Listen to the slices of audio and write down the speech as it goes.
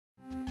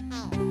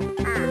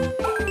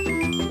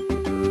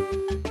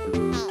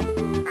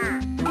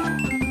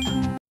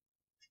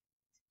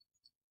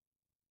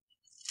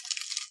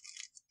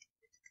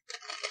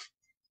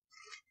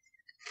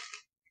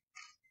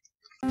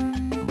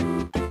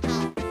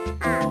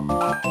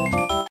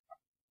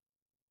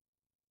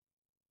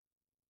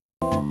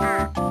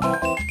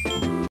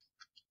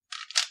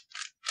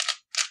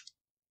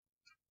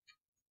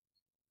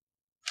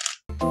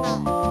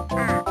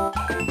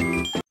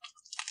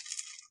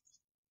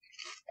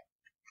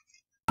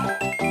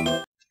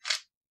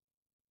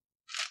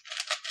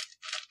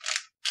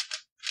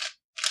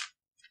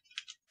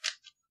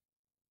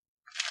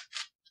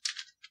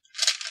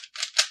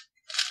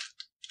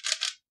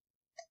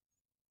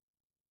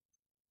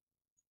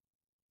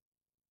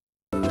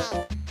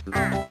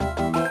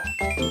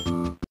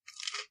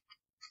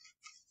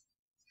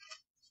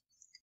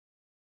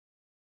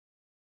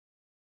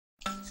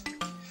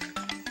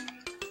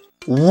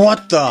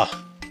What the?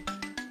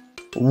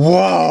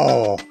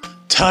 Whoa!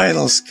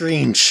 Title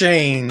screen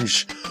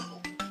change!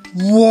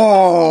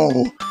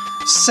 Whoa!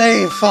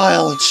 Save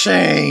file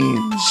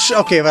change!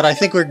 Okay, but I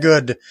think we're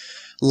good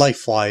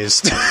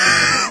life-wise.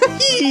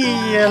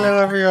 Hello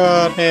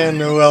everyone, and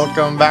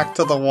welcome back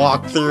to the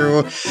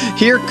walkthrough.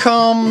 Here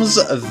comes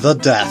the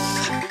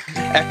death.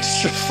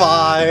 Extra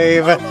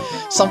 5.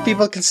 Some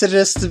people consider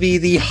this to be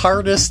the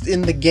hardest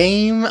in the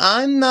game.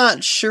 I'm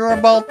not sure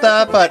about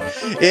that, but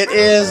it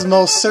is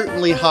most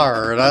certainly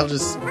hard. I'll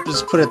just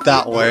put it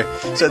that way.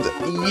 So,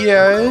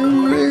 yeah,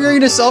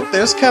 read this up.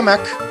 There's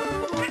Kamek.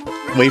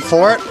 Wait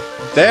for it.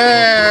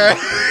 There!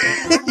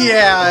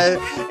 Yeah,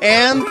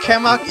 and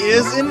Kamek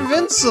is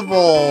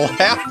invincible!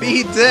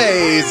 Happy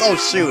days! Oh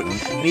shoot,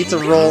 I need to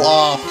roll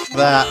off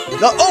that.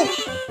 Oh!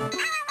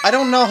 I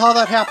don't know how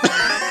that happened.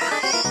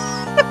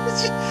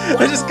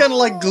 I just kind of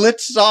like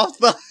glitched off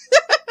the...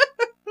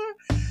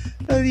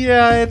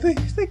 Yeah, I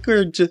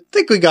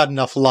think we got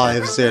enough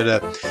lives there to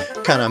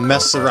kind of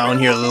mess around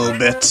here a little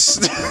bit.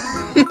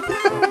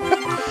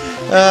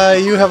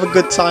 You have a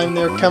good time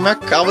there,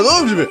 Kamek.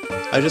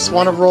 I just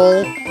want to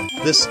roll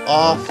this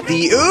off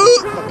the...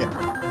 Okay.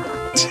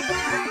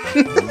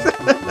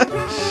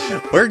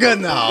 We're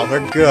good now.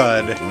 We're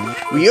good.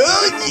 Okay.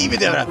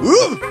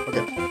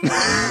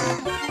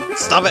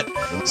 Stop it.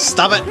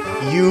 Stop it.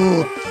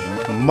 You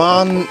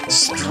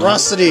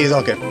monstrosities.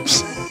 Okay.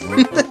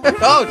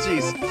 Oh,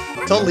 jeez.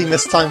 Totally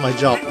mistimed my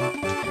jump.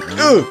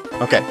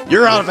 Okay.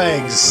 You're out of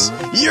eggs.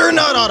 You're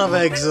not out of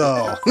eggs,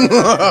 though.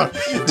 Okay.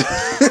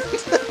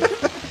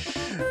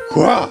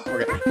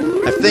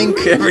 I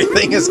think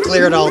everything is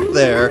cleared out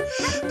there,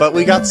 but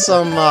we got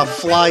some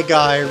Fly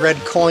Guy red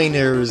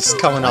coiners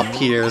coming up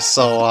here,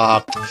 so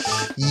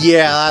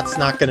yeah, that's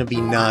not gonna be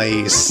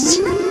nice.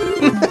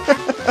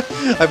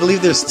 I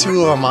believe there's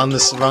 2 of them on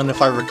this run,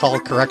 if I recall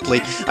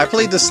correctly. I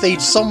played this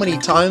stage so many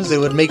times, it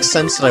would make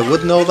sense that I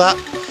would know that.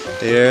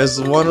 There's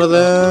one of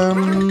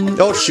them.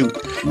 Oh, shoot.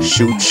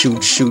 Shoot,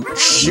 shoot, shoot,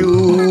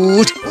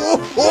 shoot.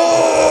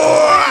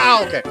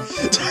 Oh, okay.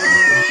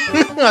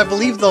 I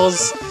believe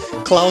those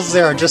clouds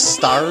there are just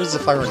stars,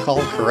 if I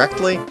recall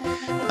correctly.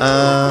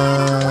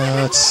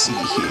 Let's see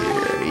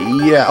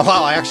here. Yeah,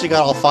 wow, I actually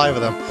got all 5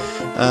 of them.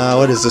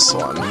 What is this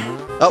one?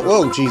 Oh,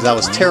 whoa, geez, that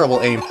was terrible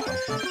aim.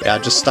 Yeah,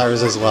 just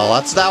stars as well.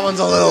 That one's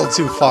a little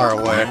too far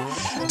away.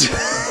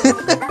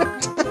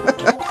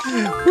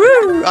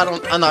 Woo!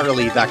 I'm not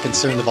really that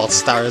concerned about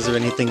stars or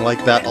anything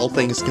like that, all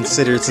things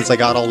considered, since I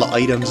got all the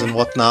items and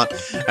whatnot.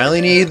 I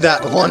only need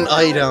that one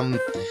item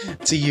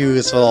to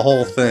use for the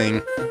whole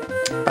thing.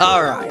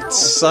 Alright,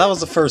 so that was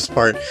the first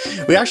part.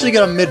 We actually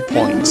got a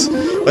midpoint,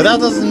 but that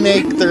doesn't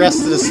make the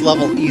rest of this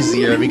level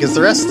easier, because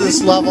the rest of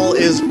this level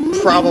is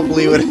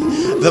probably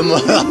the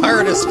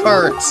hardest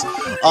parts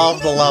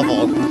of the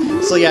level.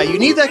 So yeah, you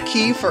need that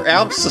key for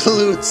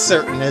absolute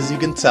certain, as you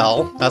can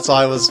tell. That's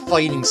why I was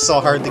fighting so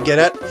hard to get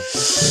it.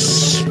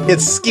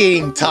 It's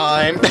skiing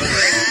time!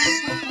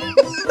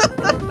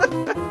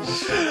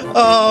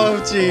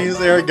 Oh jeez,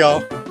 there we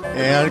go.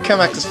 And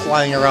Kamek is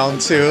flying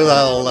around too,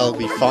 that'll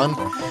be fun.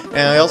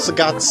 And I also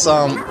got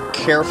some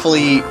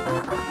carefully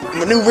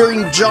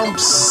maneuvering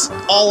jumps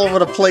all over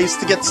the place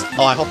to get...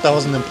 Oh, I hope that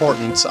wasn't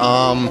important.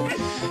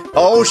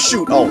 Oh,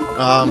 shoot. Oh,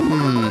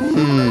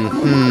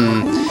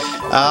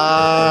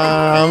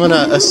 I'm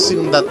gonna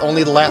assume that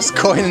only the last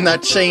coin in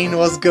that chain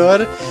was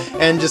good,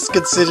 and just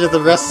consider the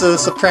rest of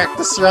this a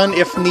practice run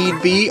if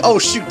need be. Oh,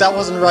 shoot, that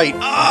wasn't right.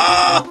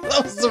 Ah,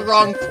 that was the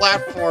wrong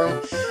platform.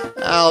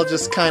 I'll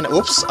just kind of...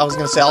 Oops, I was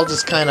gonna say I'll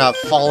just kind of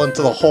fall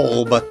into the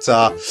hole, but,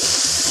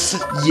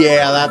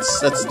 yeah,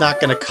 that's not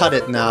gonna cut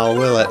it now,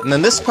 will it? And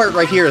then this part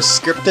right here is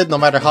scripted, no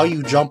matter how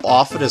you jump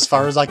off it, as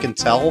far as I can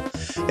tell.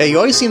 Yeah, you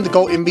always seem to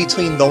go in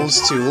between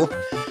those two.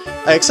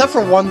 Except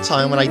for one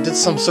time when I did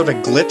some sort of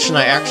glitch and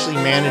I actually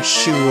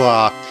managed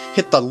to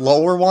hit the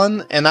lower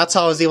one, and that's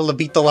how I was able to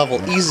beat the level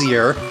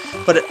easier.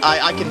 But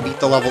I can beat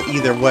the level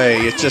either way,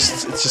 it's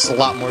just a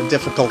lot more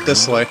difficult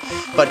this way.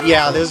 But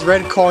yeah, there's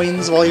red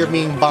coins while you're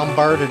being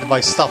bombarded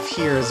by stuff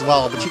here as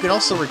well, but you can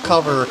also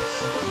recover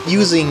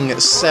using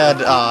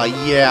said,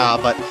 yeah,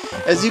 but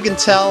as you can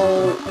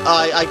tell,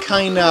 I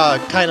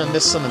kinda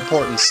missed some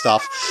important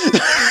stuff.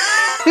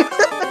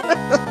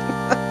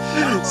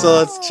 So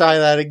let's try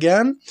that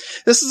again.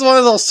 This is one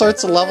of those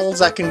sorts of levels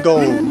that can go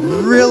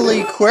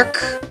really quick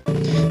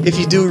if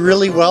you do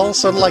really well,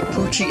 sort of like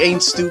Poochie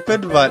Ain't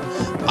Stupid, but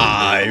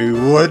I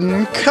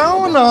wouldn't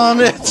count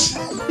on it!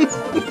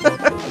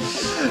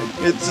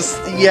 It's just,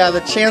 yeah, the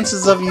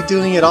chances of you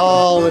doing it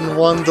all in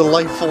one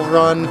delightful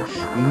run,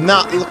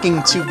 not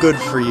looking too good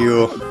for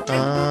you.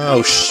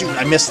 Oh shoot,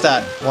 I missed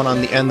that one on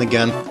the end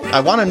again.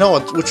 I want to know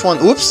which one...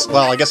 Oops!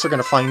 Well, I guess we're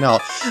gonna find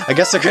out. I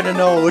guess we're gonna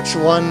know which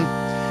one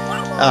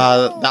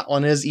that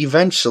one is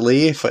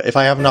eventually, if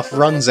I have enough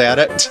runs at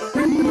it.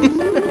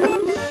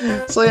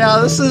 So yeah,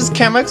 this is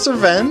Kamek's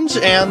Revenge,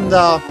 and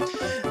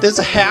There's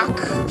a hack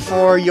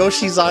for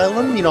Yoshi's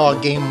Island, you know,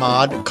 a game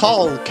mod,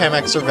 called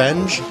Kamek's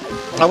Revenge.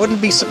 I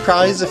wouldn't be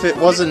surprised if it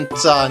wasn't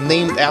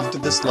named after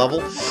this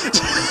level.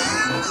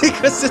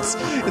 Because it's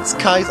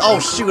Kai's... Oh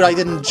shoot, I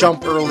didn't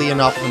jump early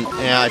enough. And,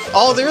 yeah,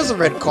 oh, there is a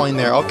red coin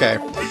there, okay.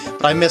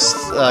 But I missed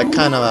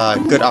kind of a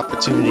good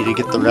opportunity to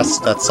get the rest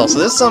of that stuff. So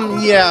there's some,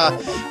 yeah,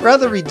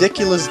 rather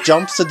ridiculous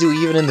jumps to do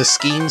even in the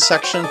skiing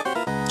section.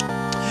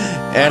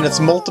 And it's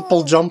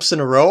multiple jumps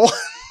in a row.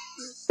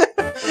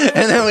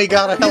 And then we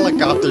got a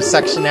helicopter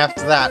section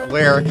after that,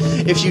 where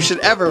if you should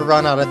ever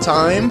run out of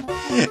time,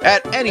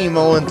 at any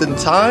moment in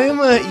time,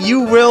 you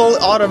will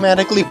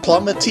automatically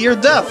plummet to your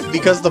death,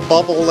 because the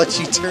bubble that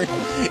you turn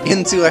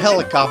into a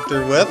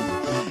helicopter with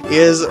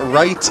is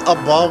right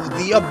above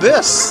the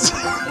abyss.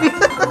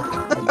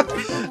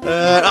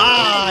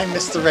 I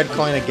missed the red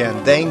coin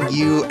again. Dang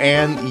you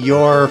and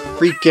your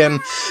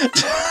freaking...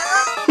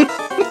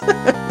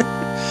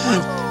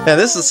 Now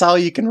this is how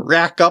you can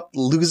rack up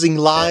losing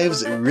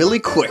lives really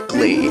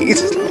quickly.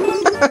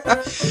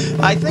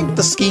 I think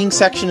the skiing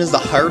section is the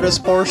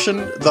hardest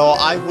portion, though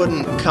I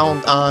wouldn't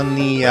count on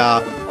the,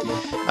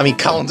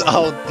 count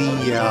out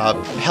the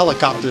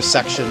helicopter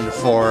section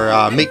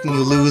for making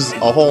you lose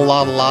a whole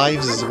lot of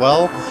lives as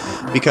well,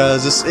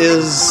 because this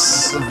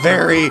is a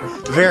very,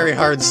 very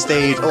hard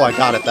stage. Oh, I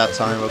got it that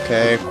time,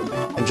 okay.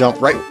 And jump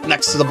right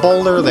next to the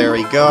boulder, there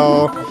we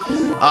go.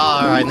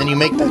 Alright, and then you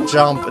make that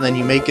jump, and then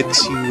you make it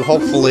to,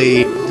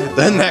 hopefully,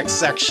 the next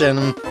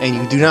section, and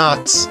you do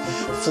not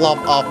flub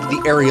up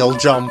the aerial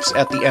jumps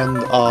at the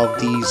end of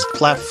these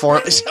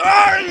platforms.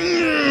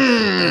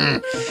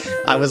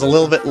 I was a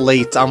little bit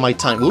late on my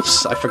time.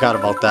 Oops, I forgot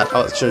about that.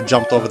 I should have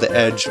jumped over the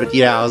edge, but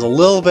yeah, I was a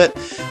little bit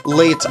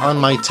late on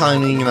my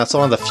timing, and that's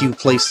one of the few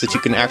places that you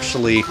can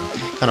actually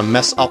kind of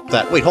mess up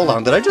that... Wait, hold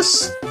on, did I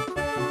just...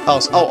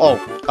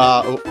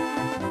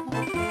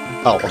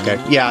 Oh,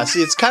 okay. Yeah,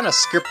 see, it's kind of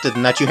scripted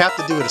in that you have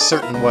to do it a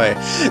certain way.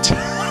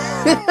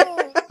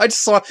 I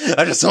just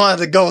wanted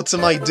to go to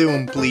my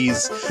doom,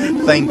 please.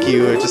 Thank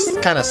you.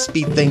 Just kind of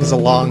speed things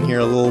along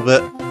here a little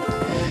bit.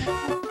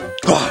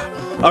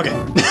 Okay.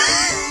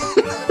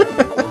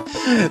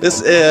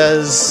 This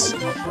is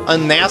a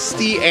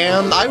nasty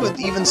and I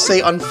would even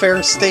say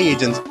unfair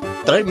stage. And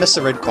did I miss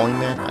a red coin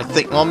there? I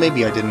think. Well,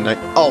 maybe I didn't.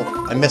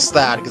 I missed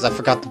that because I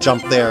forgot to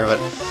jump there, but.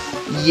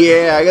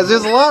 Yeah, because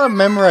there's a lot of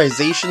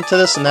memorization to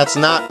this, and that's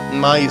not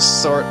my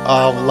sort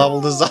of level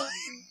design,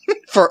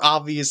 for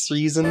obvious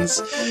reasons,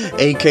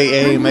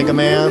 aka Mega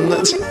Man.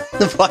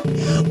 But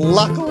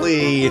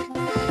luckily,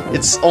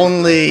 it's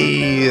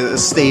only a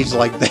stage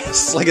like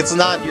this. Like, it's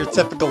not your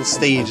typical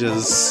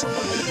stages.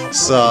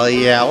 So,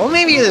 yeah, well,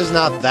 maybe there's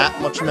not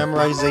that much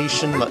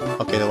memorization, but,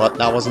 okay,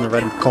 that wasn't a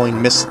red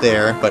coin missed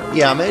there, but,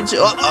 yeah, but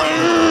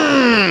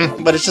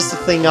it's just a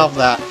thing of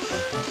that.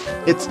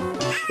 It's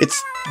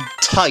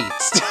tight.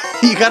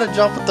 You gotta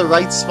jump at the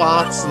right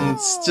spots, and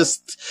it's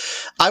just...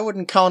 I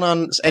wouldn't count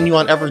on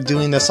anyone ever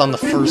doing this on the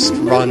first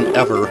run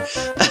ever.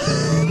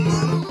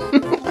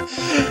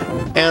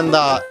 And,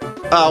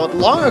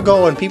 long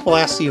ago when people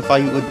asked you if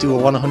I would do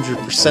a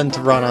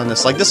 100% run on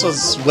this, like, this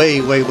was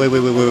way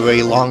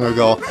long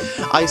ago,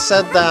 I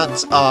said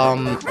that,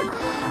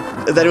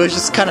 that it was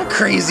just kind of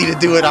crazy to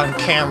do it on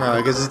camera,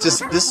 because it's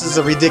just, this is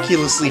a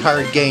ridiculously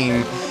hard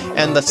game.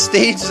 And the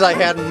stage that I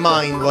had in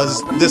mind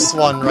was this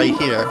one right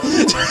here.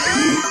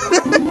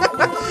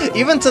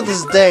 Even to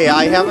this day,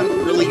 I haven't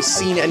really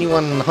seen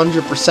anyone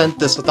 100%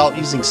 this without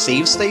using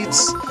save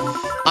states.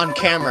 On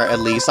camera, at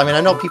least. I mean,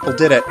 I know people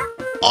did it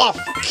off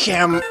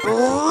camera,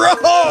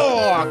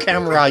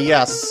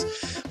 yes.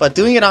 But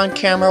doing it on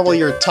camera while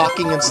you're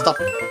talking and stuff...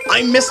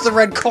 I missed the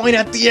red coin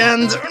at the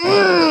end!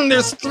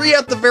 There's 3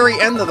 at the very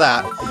end of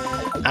that.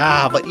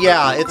 But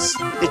yeah, it's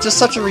just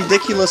such a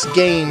ridiculous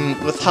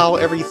game with how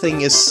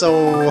everything is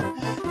so...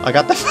 I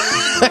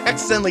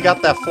accidentally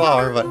got that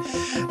flower, but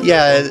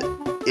yeah,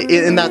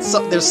 in that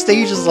there's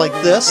stages like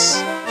this,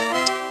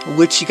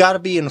 which you gotta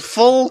be in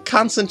full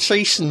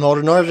concentration mode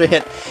in order to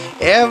hit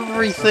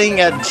everything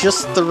at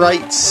just the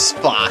right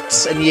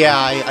spots. And yeah,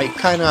 I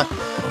kinda,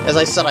 as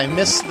I said, I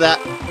missed that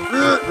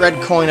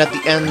red coin at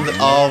the end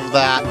of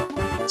that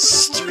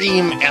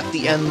stream at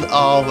the end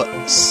of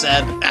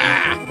said...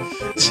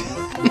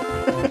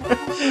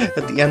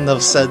 at the end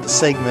of said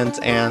segment,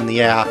 and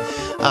yeah,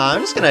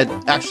 I'm just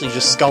gonna actually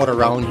just scout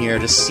around here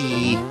to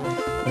see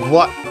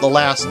what the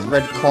last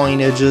red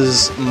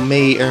coinages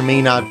may or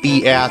may not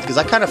be at, because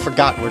I kind of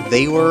forgot where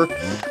they were.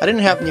 I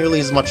didn't have nearly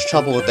as much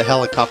trouble with the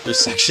helicopter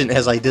section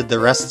as I did the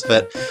rest of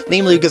it,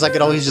 namely because I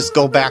could always just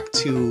go back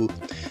to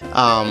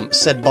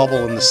said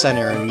bubble in the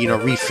center and, you know,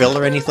 refill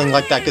or anything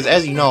like that, because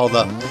as you know,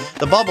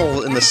 the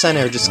bubble in the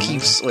center just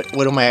keeps...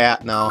 What am I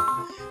at now?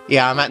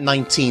 Yeah, I'm at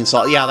 19,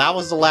 so yeah, that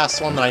was the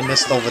last one that I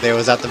missed over there,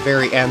 was at the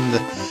very end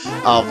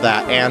of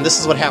that, and this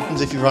is what happens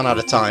if you run out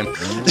of time.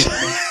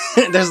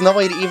 There's no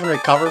way to even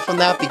recover from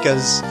that,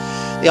 because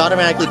they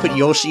automatically put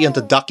Yoshi into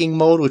ducking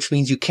mode, which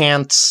means you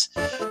can't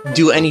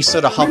do any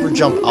sort of hover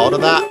jump out of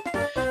that.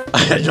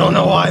 I don't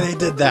know why they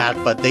did that,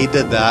 but they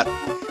did that.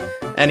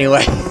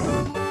 Anyway.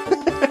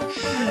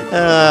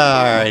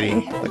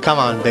 Alrighty, come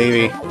on,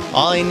 baby.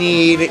 All I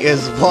need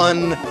is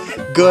one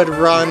good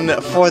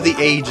run for the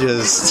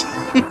ages.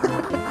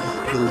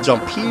 Little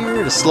jump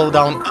here to slow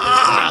down.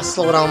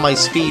 Slow down my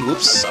speed.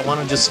 Whoops, I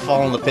want to just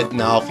fall in the pit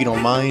now, if you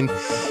don't mind.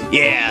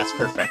 Yeah, that's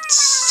perfect.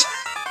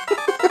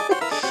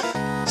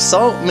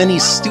 So many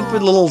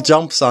stupid little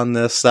jumps on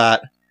this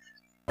that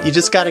you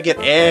just gotta get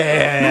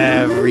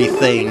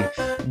everything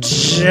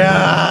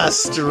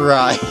just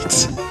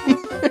right.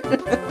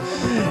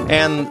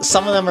 And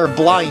some of them are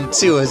blind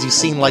too, as you've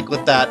seen, like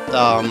with that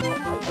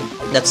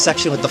that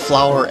section with the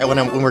flower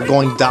when we're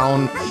going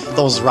down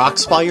those rock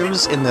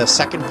spires in the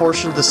second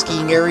portion of the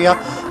skiing area.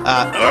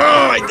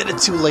 I did it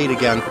too late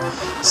again.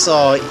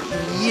 So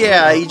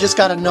yeah, you just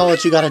gotta know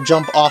that you gotta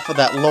jump off of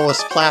that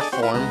lowest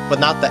platform, but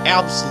not the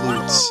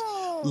absolute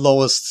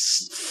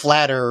lowest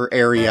flatter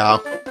area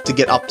to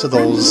get up to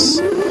those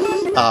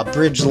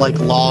bridge-like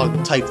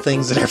log type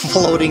things that are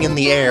floating in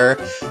the air.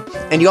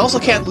 And you also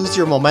can't lose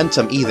your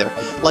momentum either.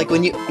 Like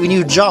when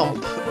you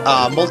jump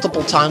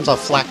multiple times on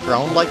flat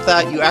ground like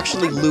that, you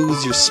actually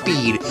lose your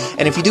speed.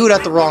 And if you do it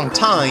at the wrong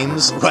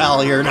times,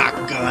 well, you're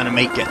not gonna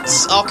make it.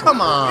 Oh,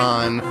 come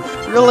on!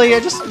 Really? I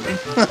just...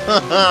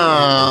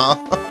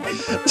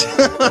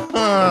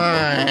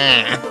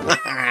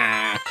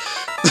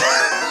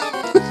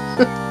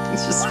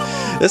 It's just...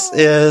 This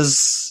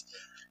is...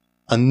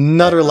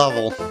 another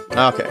level.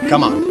 Okay,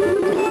 come on.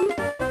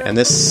 And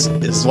this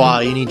is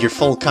why you need your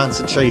full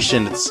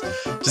concentration.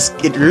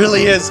 It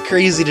really is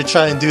crazy to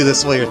try and do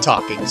this while you're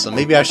talking. So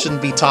maybe I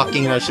shouldn't be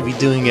talking and I should be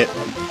doing it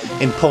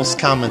in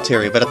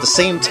post-commentary. But at the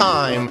same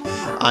time,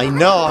 I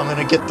know I'm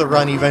gonna get the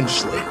run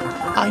eventually.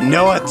 I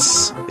know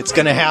it's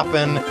gonna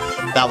happen.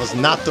 That was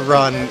not the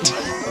run.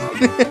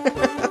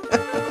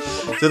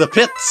 To the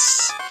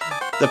pits!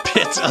 The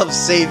pit of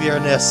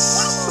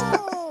saviorness.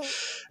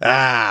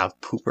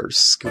 Poopers,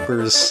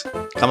 scoopers.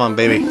 Come on,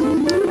 baby.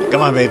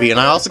 Come on, baby. And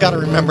I also gotta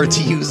remember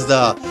to use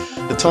the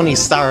Tony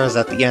Stars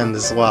at the end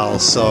as well,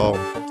 so...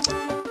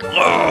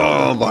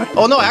 Oh, boy.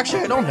 Oh, no,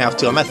 actually, I don't have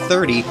to. I'm at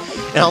 30,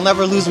 and I'll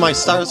never lose my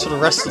stars for the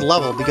rest of the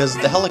level, because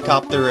the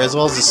helicopter, as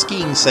well as the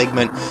skiing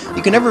segment,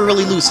 you can never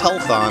really lose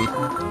health on.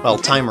 Well,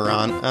 timer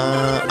on.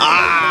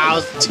 I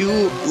was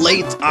too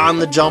late on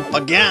the jump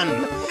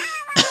again!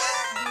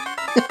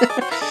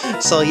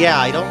 So yeah,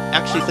 I don't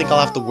actually think I'll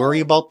have to worry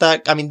about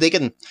that. I mean, they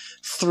can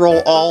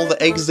throw all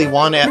the eggs they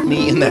want at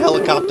me in the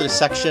helicopter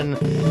section.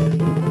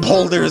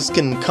 Boulders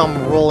can come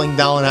rolling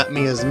down at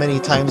me as many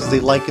times as they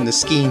like in the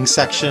skiing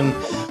section.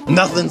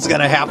 Nothing's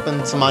gonna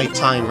happen to my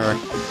timer.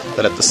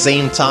 But at the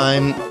same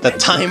time, the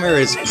timer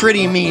is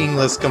pretty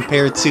meaningless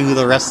compared to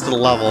the rest of the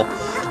level.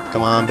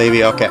 Come on,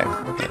 baby, okay.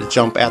 Gotta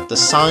jump at the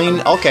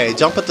sign. Okay,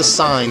 jump at the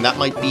sign. That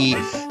might be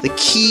the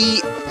key.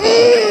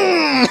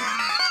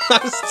 I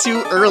was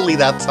too early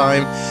that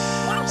time.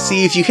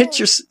 See, if you hit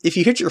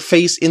your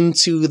face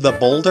into the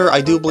boulder,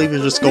 I do believe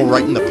you'll just go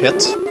right in the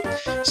pit.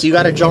 So you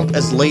gotta jump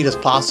as late as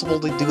possible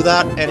to do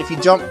that, and if you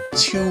jump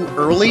too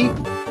early,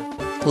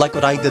 like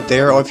what I did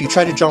there, or if you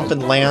try to jump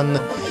and land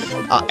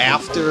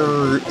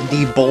after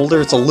the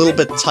boulder, it's a little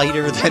bit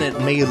tighter than it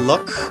may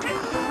look.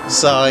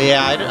 So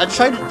yeah, I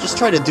just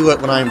try to do it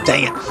when I'm...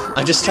 Dang it!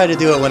 I just try to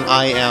do it when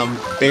I am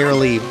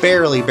barely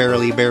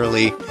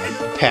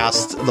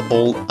past the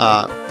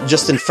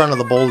just in front of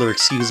the boulder,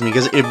 excuse me,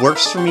 because it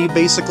works for me,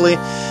 basically.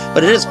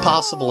 But it is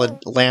possible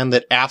to land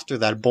it after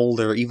that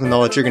boulder, even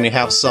though you're going to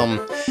have some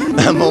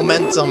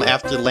momentum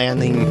after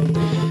landing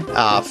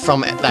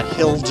from that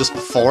hill just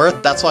before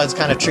it. That's why it's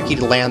kind of tricky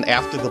to land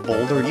after the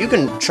boulder. You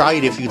can try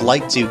it if you'd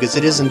like to, because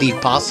it is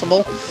indeed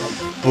possible,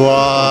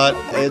 but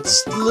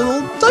it's a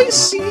little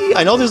dicey.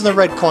 I know there's no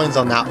red coins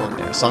on that one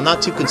there, so I'm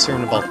not too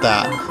concerned about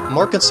that. I'm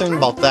more concerned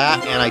about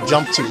that, and I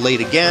jumped too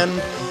late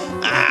again.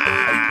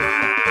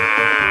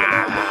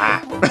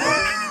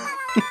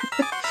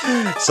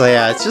 So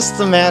yeah, it's just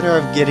a matter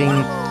of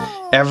getting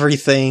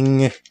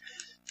everything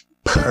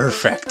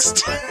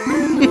perfect.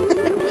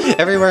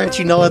 Everywhere that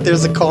you know that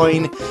there's a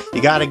coin,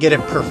 you gotta get it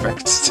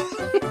perfect.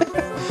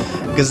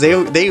 Because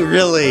they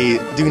really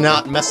do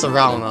not mess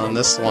around on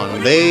this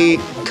one. They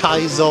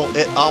Kaizo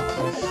it up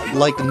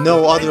like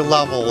no other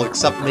level,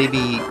 except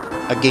maybe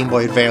a Game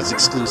Boy Advance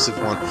exclusive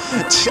one.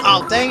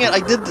 Oh, dang it, I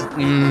did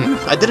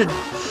it.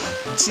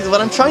 See, what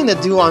I'm trying to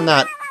do on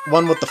that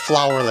one with the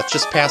flower that's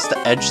just past the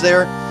edge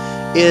there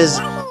is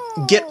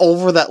get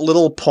over that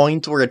little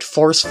point where it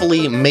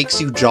forcefully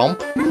makes you jump.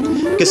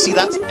 Because see,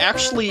 that's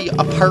actually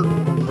a part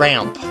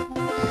ramp.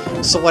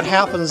 So what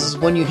happens is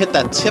when you hit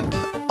that tip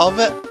of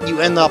it, you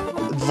end up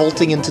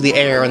vaulting into the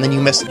air, and then you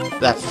miss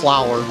that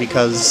flower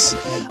because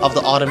of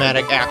the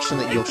automatic action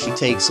that Yoshi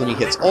takes when he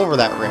hits over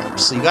that ramp.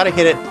 So you gotta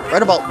hit it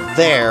right about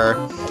there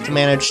to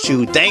manage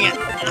to... Dang it!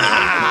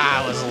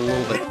 I was a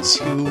little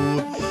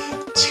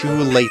bit too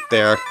late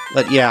there.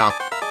 But yeah.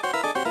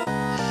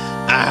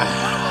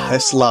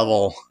 This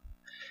level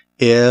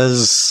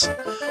is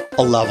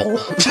a level.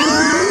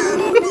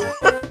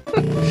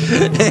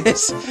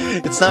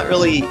 It's not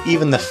really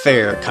even the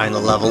fair kind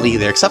of level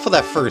either, except for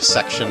that first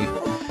section.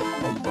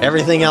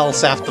 Everything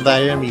else after that,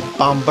 you're gonna be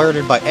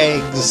bombarded by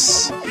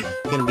eggs,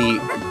 gonna be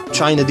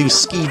trying to do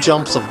ski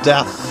jumps of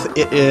death.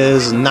 It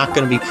is not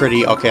gonna be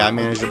pretty. Okay, I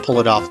managed to pull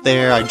it off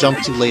there. I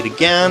jumped too late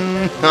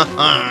again.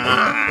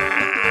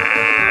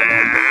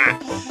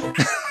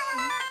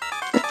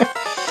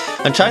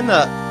 I'm trying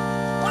to,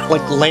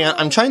 like, land.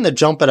 I'm trying to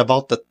jump at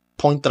about the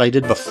point that I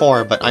did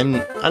before, but I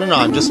don't know,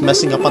 I'm just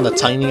messing up on the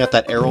timing at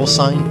that arrow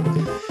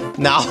sign.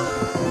 Now.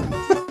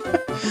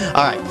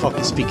 Alright,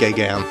 focus,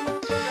 PkGam.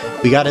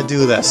 We gotta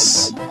do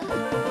this.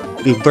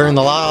 We've burned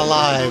a lot of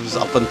lives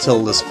up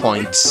until this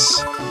point.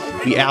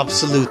 We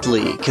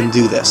absolutely can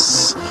do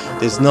this.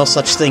 There's no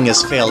such thing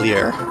as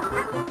failure.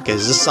 Okay,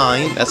 there's a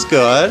sign. That's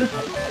good.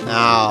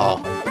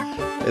 Now,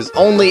 there's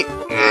only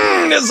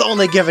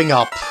giving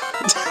up.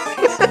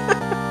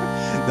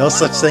 No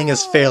such thing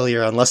as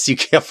failure unless you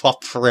give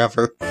up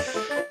forever.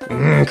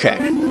 Okay.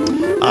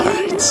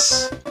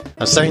 Alright.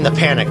 I'm starting to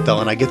panic though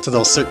when I get to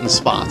those certain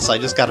spots. I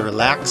just gotta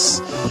relax.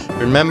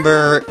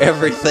 Remember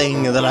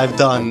everything that I've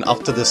done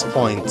up to this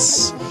point.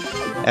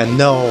 And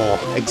know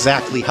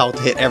exactly how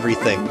to hit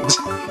everything.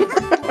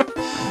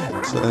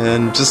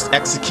 And just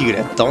execute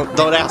it.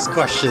 Don't ask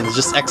questions,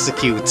 just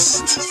execute.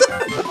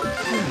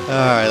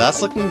 Alright,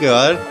 that's looking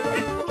good.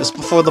 Just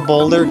before the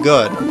boulder,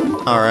 good.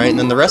 Alright, and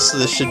then the rest of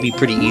this should be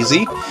pretty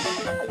easy.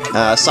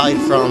 Aside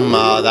from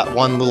that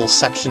one little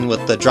section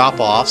with the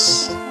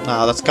drop-offs,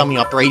 that's coming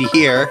up right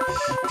here.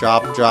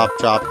 Drop, drop,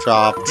 drop,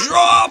 drop,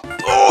 drop!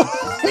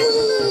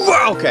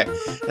 Oh! Okay,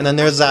 and then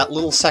there's that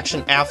little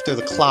section after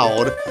the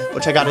cloud,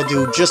 which I gotta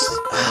do just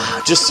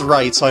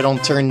right so I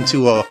don't turn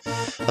into a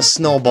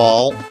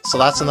snowball. So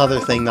that's another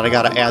thing that I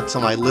gotta add to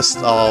my list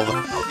of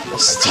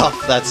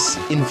stuff that's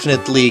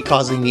infinitely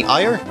causing me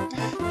ire.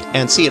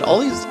 And see, it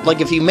always,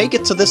 like, if you make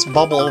it to this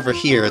bubble over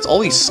here, it's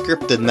always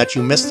scripted and that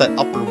you missed that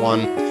upper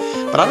one.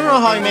 But I don't know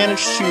how I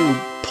managed to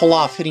pull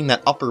off hitting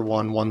that upper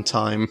one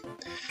time.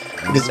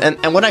 Because,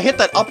 and when I hit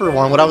that upper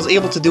one, what I was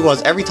able to do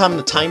was, every time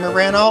the timer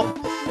ran out,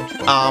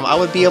 I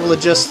would be able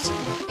to just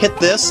hit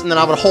this, and then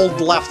I would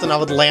hold left and I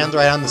would land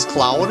right on this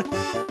cloud.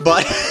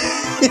 But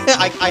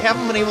I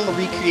haven't been able to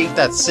recreate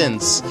that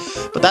since.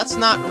 But that's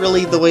not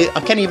really the way...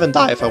 I can't even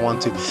die if I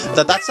want to.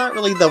 That's not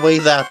really the way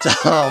that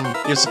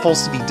you're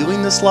supposed to be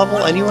doing this level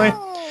anyway.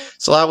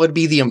 So that would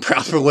be the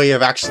improper way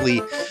of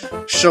actually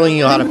showing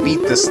you how to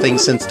beat this thing,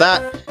 since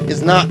that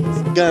is not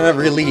gonna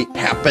really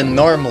happen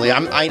normally.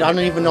 I don't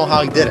even know how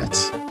I did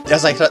it.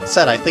 As I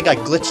said, I think I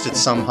glitched it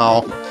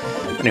somehow.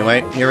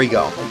 Anyway, here we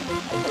go.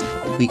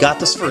 We got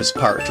this first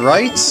part,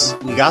 right?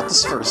 We got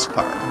this first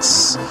part.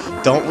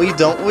 Don't we?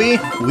 Don't we?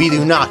 We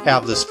do not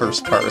have this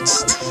first part.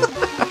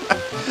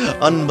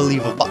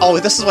 Unbelievable. Oh,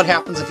 this is what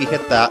happens if you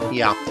hit that.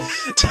 Yeah.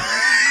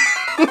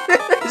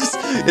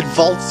 It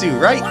vaults you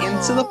right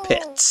into the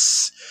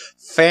pits.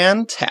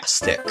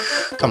 Fantastic.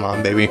 Come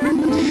on, baby.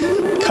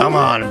 Come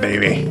on,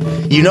 baby.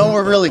 You know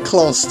we're really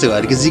close to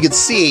it, because you can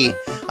see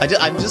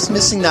I'm just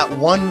missing that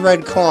one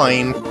red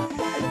coin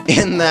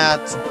in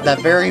that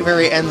very,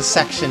 very end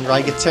section where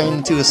I get turned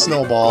into a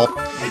snowball.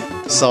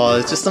 So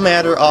it's just a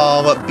matter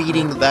of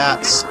beating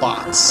that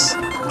spot.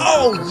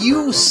 Oh,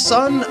 you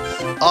son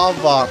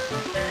of a...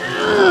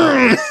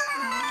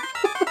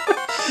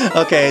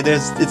 Okay,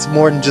 it's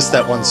more than just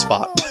that one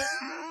spot.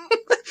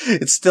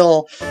 It's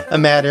still a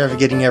matter of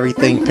getting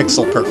everything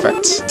pixel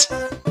perfect.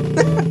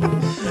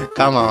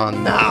 Come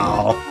on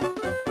now.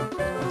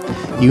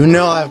 You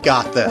know I've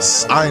got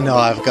this. I know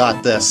I've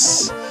got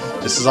this.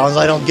 Just as long as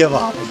I don't give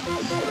up.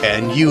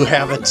 And you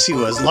have it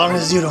too, as long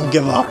as you don't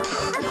give up.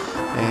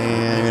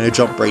 And I'm gonna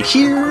jump right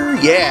here.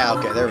 Yeah,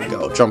 okay, there we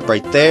go. Jump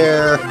right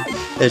there.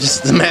 It's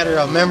just a matter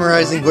of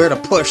memorizing where to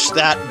push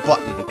that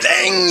button.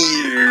 Dang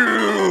you!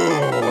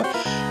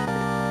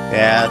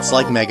 Yeah, it's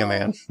like Mega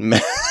Man.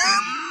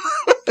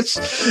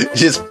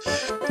 Just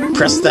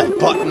press that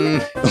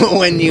button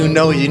when you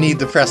know you need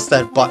to press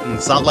that button.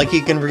 It's not like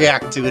you can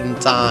react to it in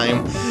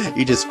time.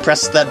 You just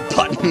press that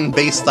button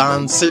based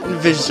on certain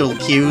visual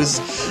cues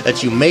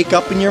that you make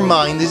up in your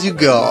mind as you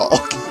go.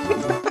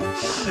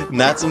 And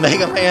that's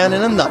Mega Man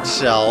in a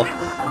nutshell.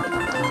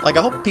 Like,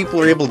 I hope people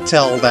were able to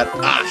tell that,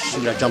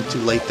 shoot, I jumped too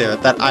late there,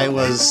 that I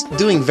was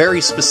doing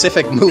very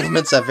specific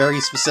movements at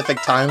very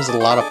specific times at a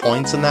lot of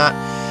points in that.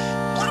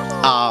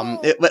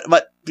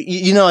 But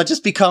you know, it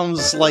just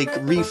becomes like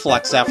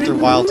reflex after a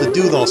while to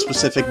do those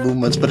specific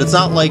movements, but it's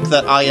not like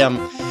that I am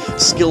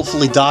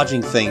skillfully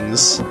dodging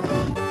things.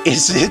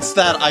 It's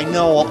that I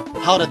know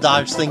how to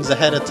dodge things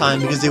ahead of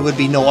time, because there would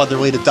be no other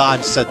way to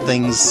dodge said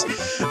things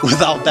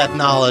without that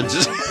knowledge.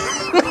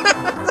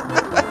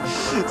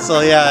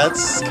 So yeah,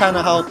 it's kind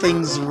of how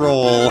things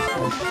roll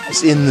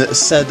in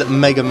said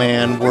Mega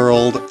Man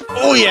world.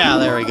 Oh yeah,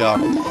 there we go.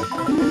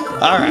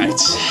 Alright.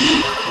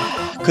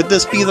 Could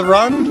this be the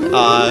run?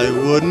 I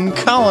wouldn't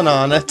count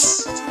on it.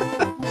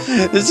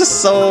 There's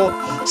just so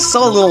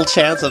little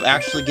chance of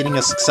actually getting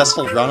a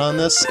successful run on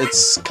this.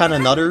 It's kind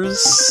of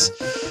nutters.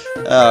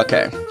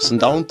 Okay, so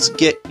don't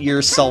get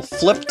yourself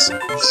flipped.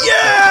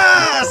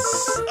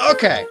 Yes!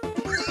 Okay.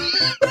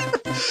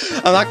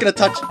 I'm not gonna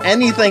touch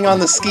anything on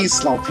the ski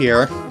slope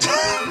here.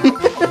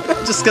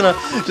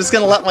 just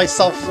gonna let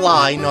myself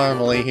fly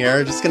normally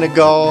here. Just gonna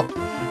go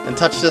and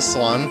touch this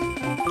one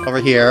over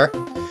here.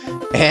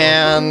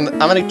 And I'm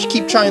gonna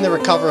keep trying to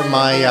recover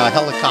my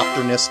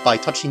helicopterness by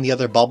touching the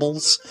other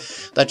bubbles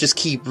that just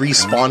keep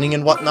respawning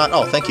and whatnot.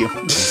 Oh, thank you.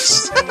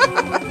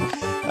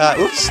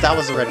 Oops, that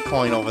was a red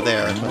coin over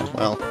there.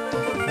 Well,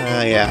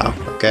 yeah,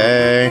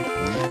 okay.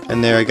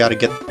 And there, I gotta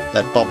get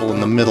that bubble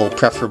in the middle,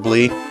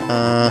 preferably.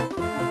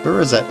 Where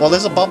is that? Well,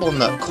 there's a bubble in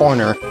the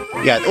corner.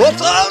 Yeah,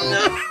 whoops! Oh,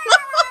 no!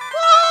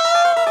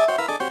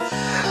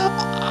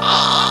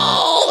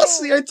 Oh,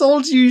 see, I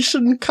told you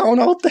shouldn't count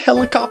out the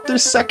helicopter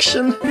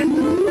section.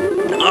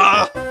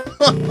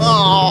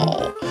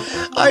 Oh,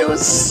 I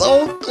was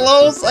so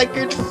close, I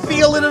could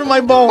feel it in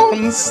my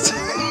bones.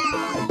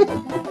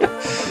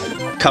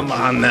 Come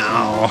on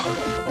now.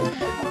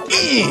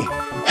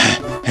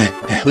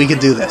 We can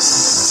do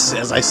this.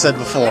 As I said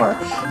before,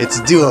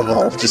 it's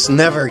doable. Just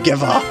never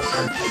give up.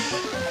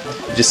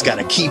 You just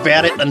gotta keep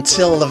at it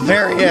until the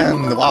very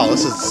end. Wow,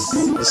 this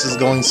is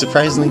going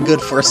surprisingly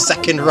good for a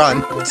second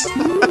run.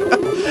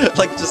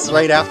 Like just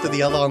right after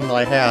the other one that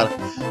I had.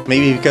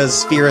 Maybe because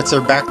spirits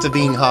are back to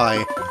being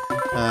high.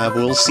 But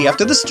we'll see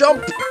after this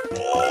jump.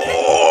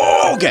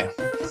 Oh, okay.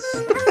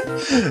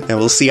 And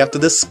we'll see after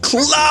this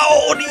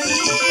cloud.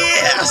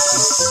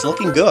 Yes,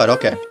 looking good.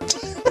 Okay.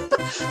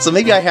 So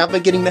maybe I have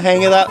been getting the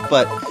hang of that,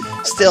 but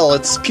still,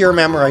 it's pure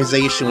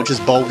memorization, which is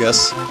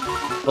bogus.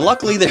 But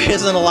luckily, there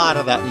isn't a lot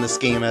of that in this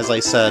game, as I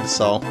said,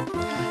 so...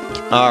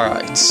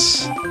 Alright.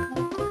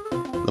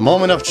 The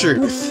moment of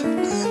truth.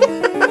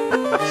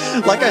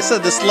 Like I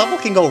said, this level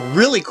can go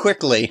really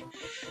quickly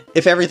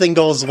if everything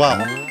goes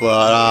well,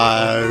 but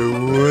I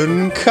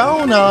wouldn't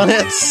count on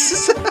it.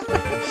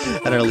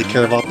 I don't really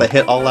care about the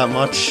hit all that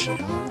much.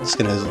 Just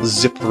gonna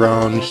zip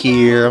around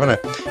here. I'm gonna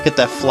hit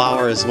that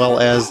flower as well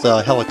as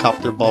the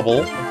helicopter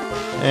bubble.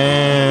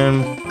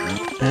 And...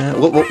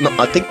 no,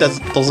 I think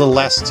those are the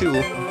last two.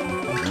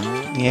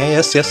 Yeah,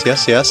 yes.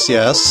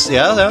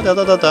 Yeah, I'm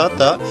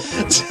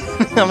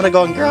gonna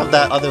go and grab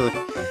that other...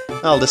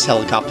 Oh, this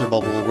helicopter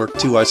bubble will work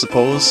too, I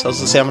suppose. I was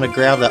gonna say I'm gonna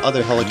grab that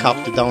other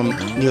helicopter down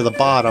near the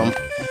bottom.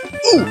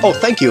 Ooh! Oh,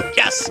 thank you!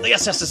 Yes! Ooh!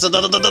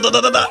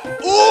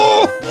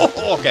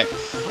 Oh, okay.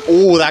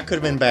 Oh, that could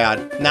have been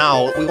bad.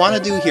 Now, what we want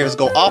to do here is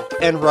go up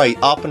and right,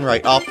 up, go,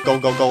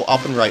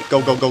 up and right,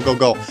 go. Go.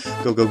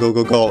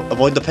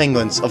 Avoid the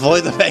penguins,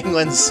 avoid the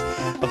penguins.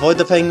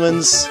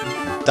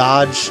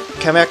 Dodge,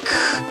 Kamek,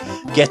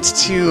 get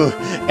to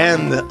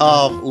end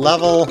of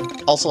level.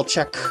 Also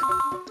check.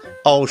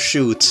 Oh,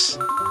 shoot.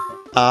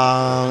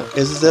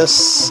 Is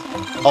this...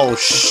 Oh,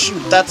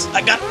 shoot,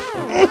 I got...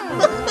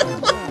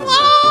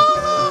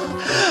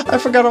 I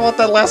forgot about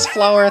that last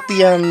flower at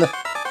the end.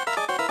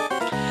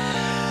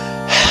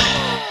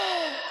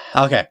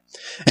 Okay.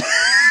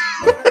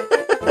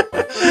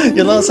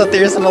 You'll notice that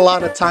there isn't a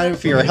lot of time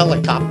for your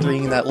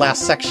helicoptering in that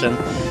last section.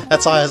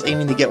 That's why I was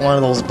aiming to get one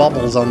of those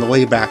bubbles on the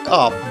way back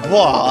up,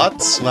 but,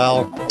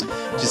 well,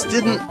 just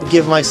didn't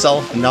give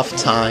myself enough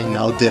time,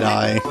 now did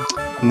I?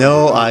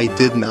 No, I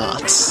did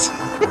not.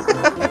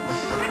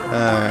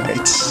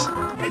 Alright.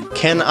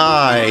 Can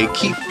I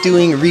keep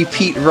doing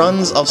repeat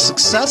runs of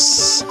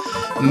success?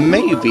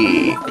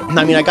 Maybe.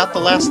 I mean, I got the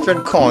last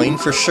red coin,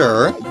 for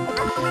sure.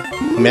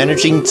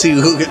 Managing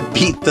to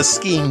beat the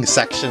skiing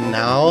section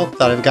now,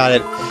 that I've got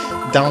it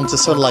down to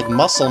sort of like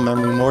muscle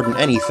memory more than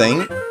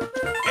anything.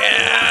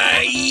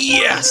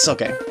 Yes,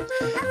 okay.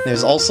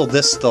 There's also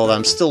this, though, that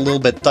I'm still a little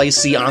bit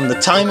dicey on the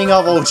timing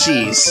of. Oh,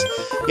 jeez.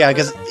 Yeah,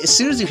 because as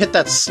soon as you hit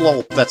that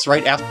slope that's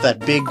right after that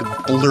big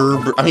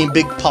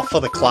big puff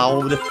of the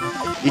cloud,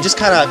 you just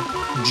kind of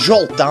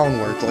jolt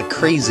downward like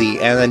crazy,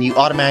 and then you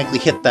automatically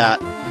hit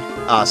that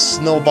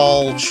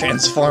snowball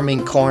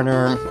transforming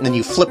corner, and then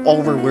you flip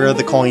over where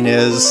the coin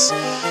is,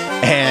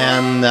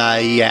 and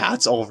yeah,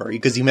 it's over,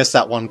 because you missed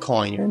that one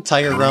coin. Your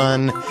entire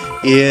run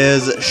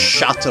is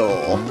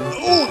Chateau.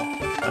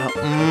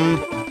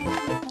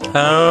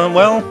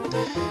 Well,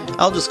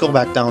 I'll just go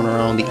back down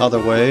around the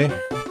other way.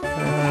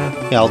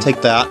 Yeah, I'll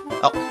take that.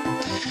 Oh,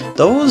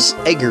 those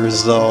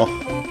eggers, though.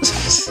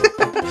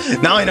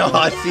 Now I know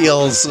how it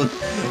feels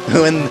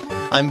when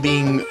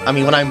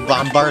when I'm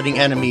bombarding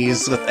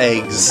enemies with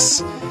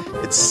eggs.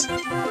 It's...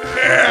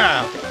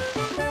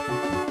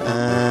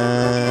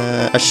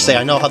 I should say,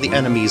 I know how the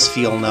enemies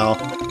feel now.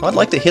 I'd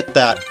like to hit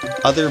that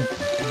other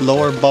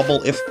lower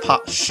bubble if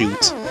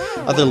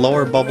other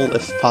lower bubble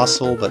if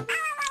possible, but...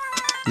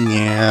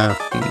 Yeah,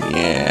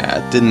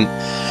 it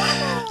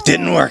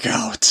didn't work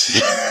out.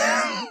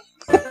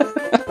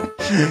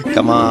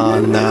 Come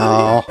on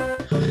now.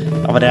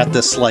 I'm gonna have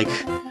this like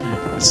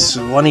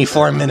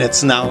 24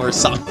 minutes now or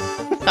something.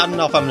 I don't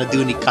know if I'm gonna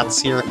do any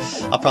cuts here.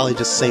 I'll probably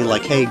just say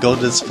like, hey, go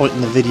to this point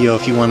in the video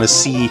if you want to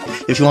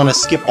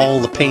skip all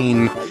the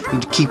pain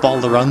and keep all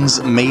the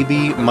runs.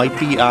 Maybe, might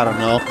be, I don't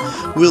know.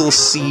 We'll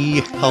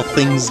see how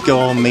things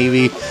go.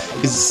 Maybe,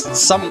 because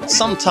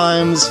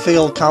sometimes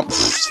failed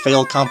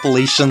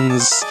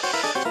compilations.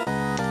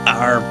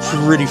 are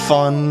pretty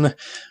fun,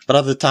 but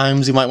other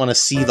times you might want to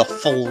see the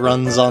full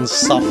runs on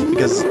stuff,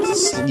 because,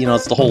 it's, you know,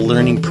 it's the whole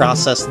learning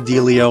process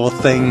dealio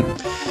thing.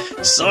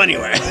 So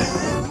anyway,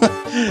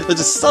 I'll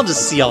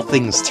just see how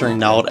things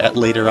turn out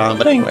later on,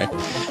 but anyway,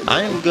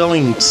 I'm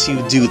going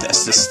to do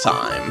this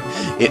time.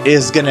 It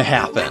is gonna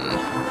happen.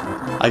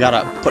 I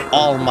gotta put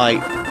all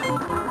my...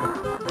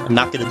 I'm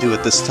not gonna do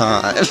it this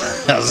time. I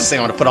was just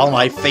saying, I'm gonna put all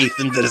my faith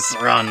into this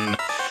run.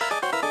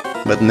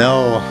 But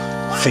no,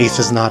 faith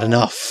is not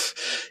enough.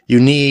 You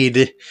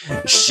need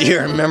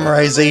sheer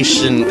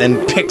memorization and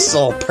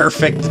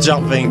pixel-perfect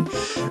jumping.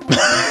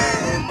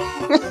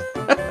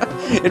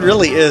 It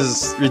really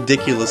is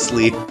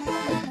ridiculously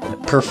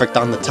perfect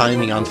on the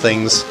timing on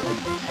things.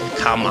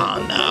 Come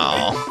on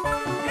now.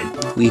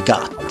 We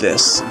got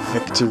this.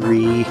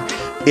 Victory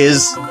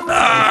is...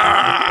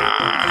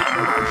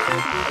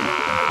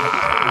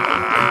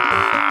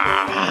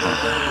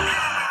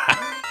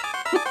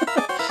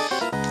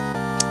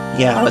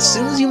 Yeah, as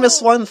soon as you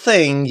miss one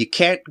thing, you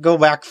can't go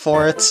back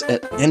for it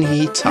at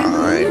any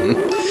time.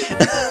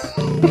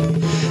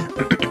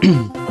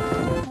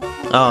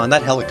 Oh, and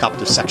that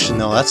helicopter section,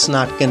 though, that's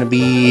not gonna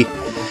be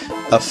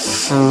a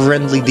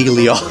friendly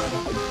dealio.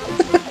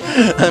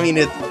 I mean,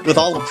 with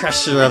all the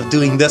pressure of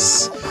doing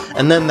this,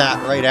 and then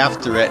that right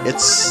after it,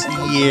 it's...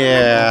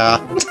 yeah.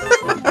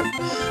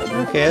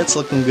 Okay, it's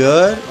looking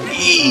good.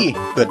 Eee!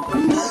 Good.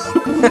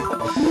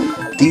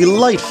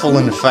 Delightful,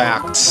 in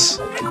fact.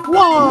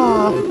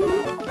 Wah!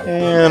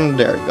 And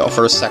there we go,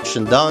 first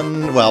section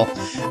done. Well,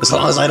 as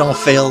long as I don't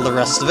fail the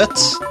rest of it.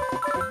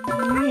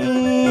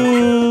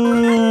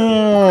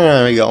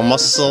 There we go,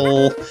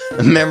 muscle,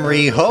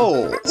 memory,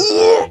 ho!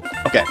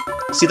 Okay,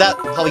 see that?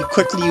 How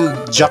quickly you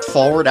jut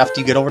forward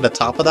after you get over the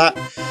top of that?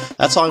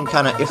 That's why I'm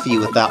kind of iffy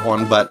with that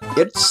one, but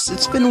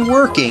it's been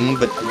working,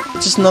 but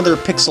it's just another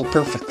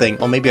pixel-perfect thing.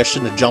 Well, maybe I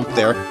shouldn't have jumped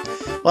there.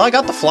 Well, I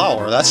got the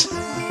flower, that's...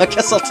 I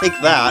guess I'll take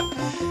that.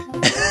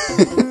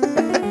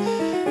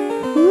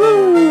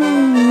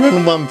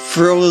 I'm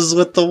froze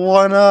with the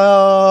 1-up!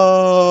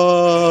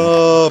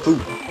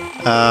 Ooh.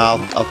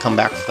 I'll come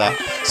back for that.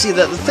 See,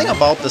 the thing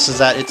about this is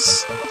that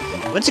it's...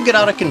 once you get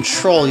out of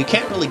control, you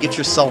can't really get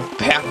yourself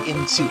back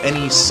into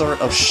any sort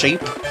of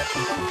shape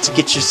to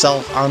get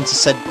yourself onto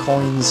said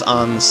coins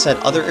on said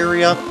other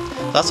area.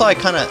 That's why I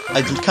kind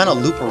of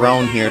loop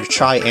around here to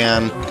try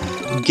and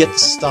get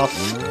stuff...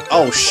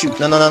 Oh, shoot.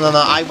 No.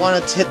 I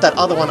wanted to hit that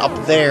other one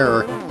up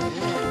there.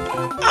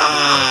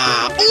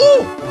 Ah!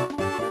 Ooh!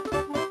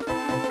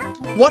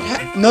 What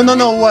No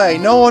way.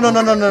 No,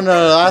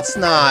 that's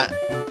not...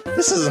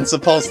 This isn't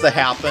supposed to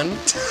happen.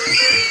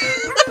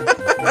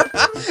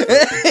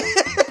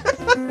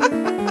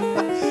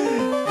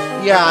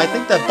 Yeah, I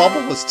think that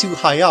bubble was too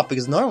high up,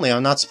 because normally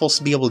I'm not supposed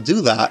to be able to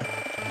do that.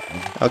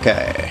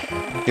 Okay,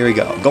 here we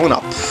go. Going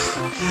up.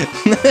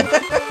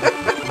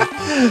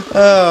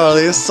 Oh,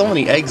 there's so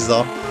many eggs,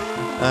 though.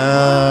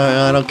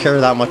 I don't care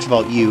that much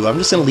about you. I'm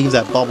just gonna leave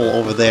that bubble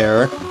over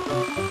there.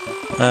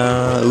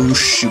 Ooh,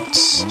 shoot.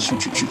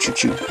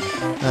 Shoot.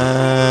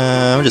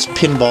 I'm just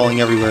pinballing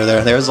everywhere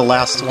there. There's the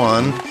last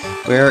one.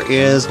 Where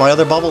is my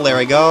other bubble? There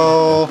we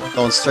go.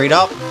 Going straight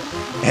up.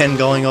 And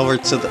going over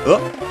to the... Oh!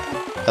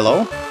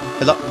 Hello?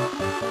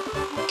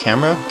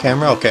 Camera?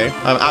 Okay.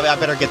 I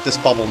better get this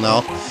bubble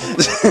now.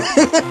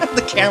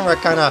 The camera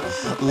kind of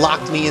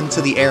locked me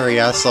into the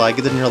area, so I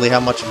didn't really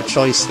have much of a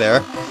choice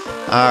there.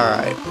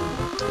 Alright.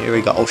 Here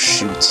we go. Oh,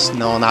 shoot.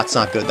 No, that's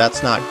not good.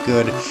 That's not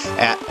good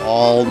at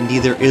all.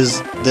 Neither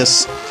is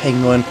this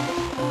penguin.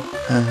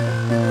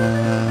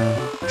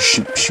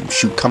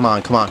 Shoot. Come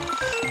on.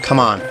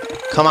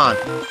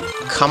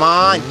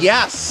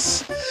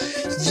 Yes!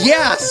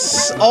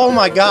 Yes! Oh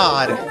my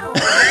god!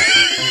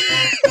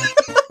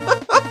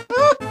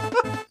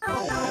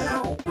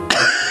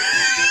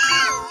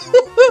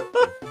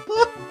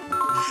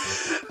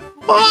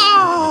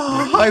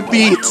 Oh, I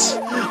beat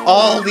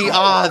all the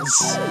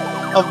odds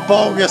of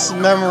bogus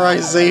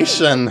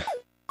memorization.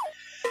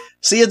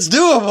 See, it's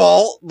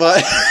doable,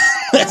 but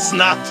it's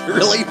not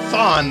really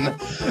fun.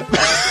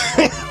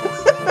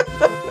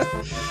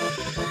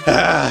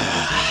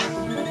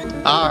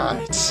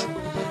 Alright,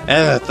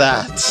 and at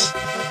that,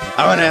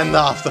 I'm gonna end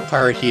off the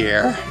part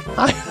here.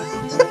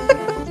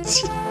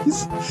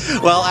 Jeez.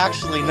 Well,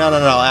 actually, no,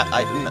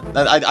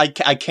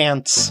 I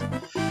can't.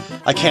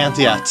 I can't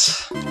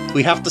yet.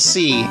 We have to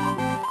see.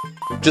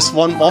 Just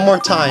one more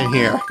time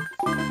here.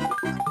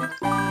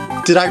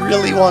 Did I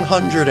really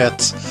 100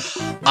 it?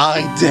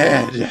 I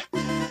did.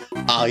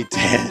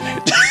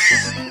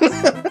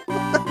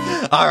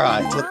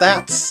 Alright, with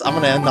that, I'm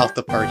gonna end off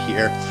the part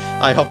here.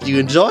 I hope you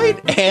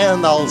enjoyed,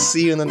 and I'll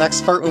see you in the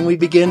next part when we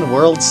begin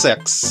World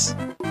 6.